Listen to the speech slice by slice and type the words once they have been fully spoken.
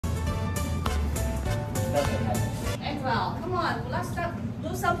Well, come on, let's start,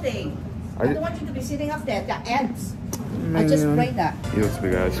 do something. I don't want you to be sitting up there. The ants. I just break that. He looks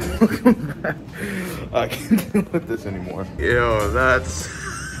big eyes. I can't deal with this anymore. Yo, that's.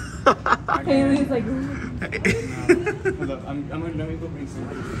 Haley's like. Hold up, let me go bring some.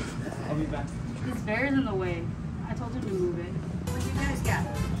 I'll be back. This bear's in the way. I told him to move it. What do you guys got?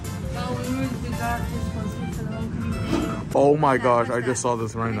 Well, we got this posted for the homecoming. Oh my gosh, I just saw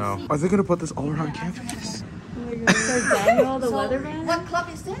this right now. Are they gonna put this all around campus? So Daniel, the weatherman? What club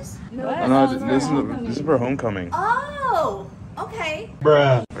is this? No, this is for homecoming. Oh, okay.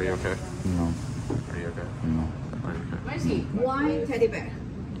 Bruh. Are you okay? No. Are you okay? No. Are you okay? Where's he? Why teddy bear?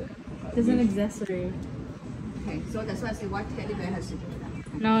 There's an accessory. Okay, so that's why I say what teddy bear has to do with that.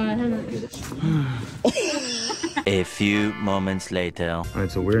 No, it hasn't. A few moments later.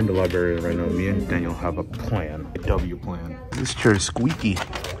 Alright, so we're in the library right now. Me and Daniel have a plan. A W plan. This chair is squeaky.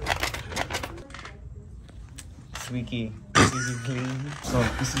 Squeaky, easy clean. So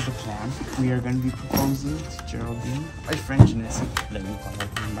this is the plan. We are going to be proposing to Geraldine. My French and it's let me call her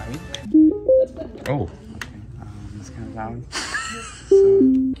Mike. Oh. Okay, it's kind of loud. So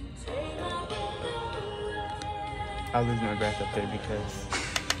I'll lose my breath up there because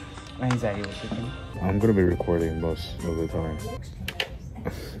my anxiety was kicking. I'm gonna be recording most of the time.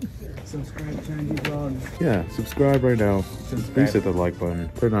 Subscribe to Andy Vlog. Yeah, subscribe right now. Subscribe. Please hit the like button.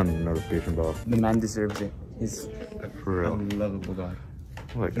 Turn on the notification bell. The man deserves it. He's For real. a lovable God.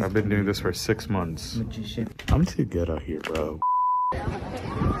 Look, I've been doing this for 6 months. Magician. I'm too good out here, bro.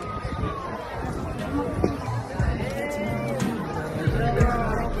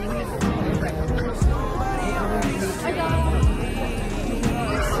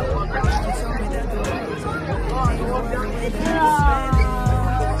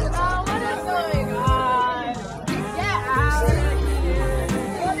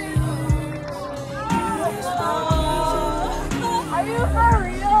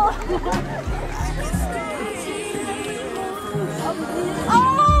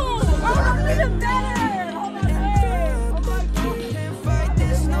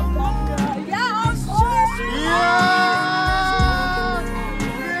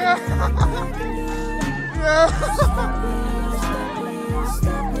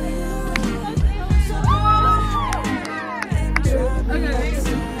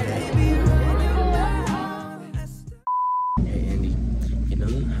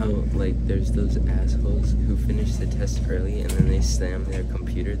 There's those assholes who finish the test early and then they slam their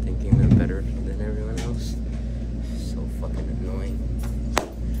computer thinking they're better than everyone else. So fucking annoying.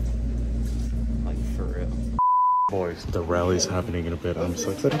 Like, for real. Boys, the rally's happening in a bit. I'm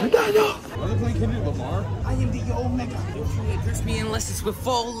so excited. Daniel! Are they playing Kendrick Lamar? I am the Omega. You can't address me unless it's with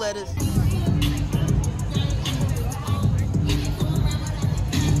 4 letters.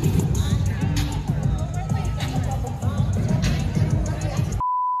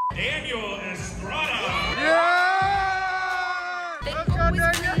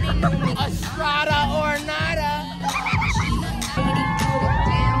 Estrada or nada.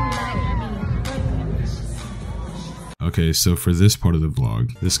 Okay, so for this part of the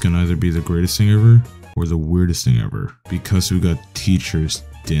vlog, this can either be the greatest thing ever or the weirdest thing ever because we got teachers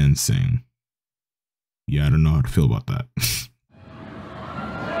dancing. Yeah, I don't know how to feel about that.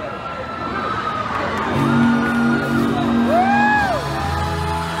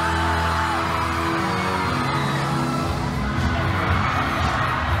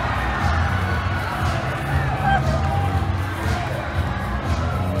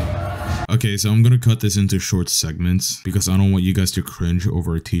 Okay, so I'm gonna cut this into short segments because I don't want you guys to cringe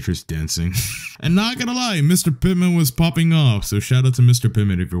over teachers dancing. And not gonna lie, Mr. Pittman was popping off, so shout out to Mr.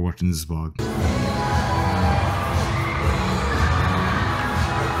 Pittman if you're watching this vlog.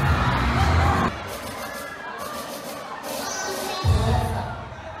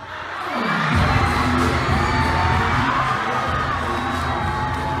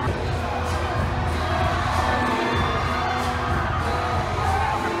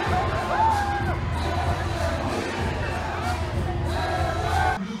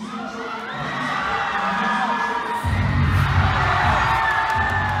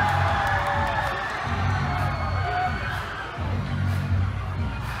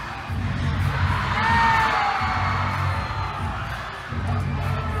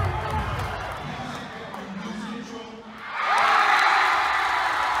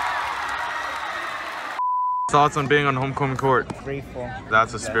 Thoughts on being on homecoming court? Grateful.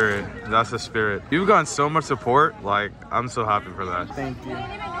 That's a spirit. That's a spirit. You've gotten so much support. Like, I'm so happy for that. Thank you.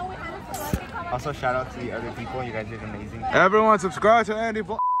 Also, shout out to the other people. You guys did amazing. Everyone subscribe to Andy.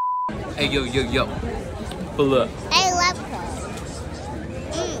 Hey, yo. Pull up. I love her.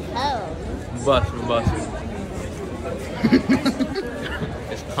 Oh. busting.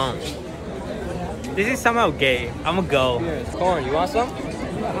 It's corn. This is somehow gay. I'm gonna go. Corn, you want some?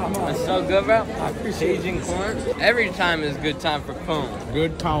 It's so good, bro. I appreciate Asian corn. Every time is good time for corn.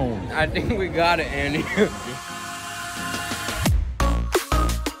 Good tone. I think we got it, Andy.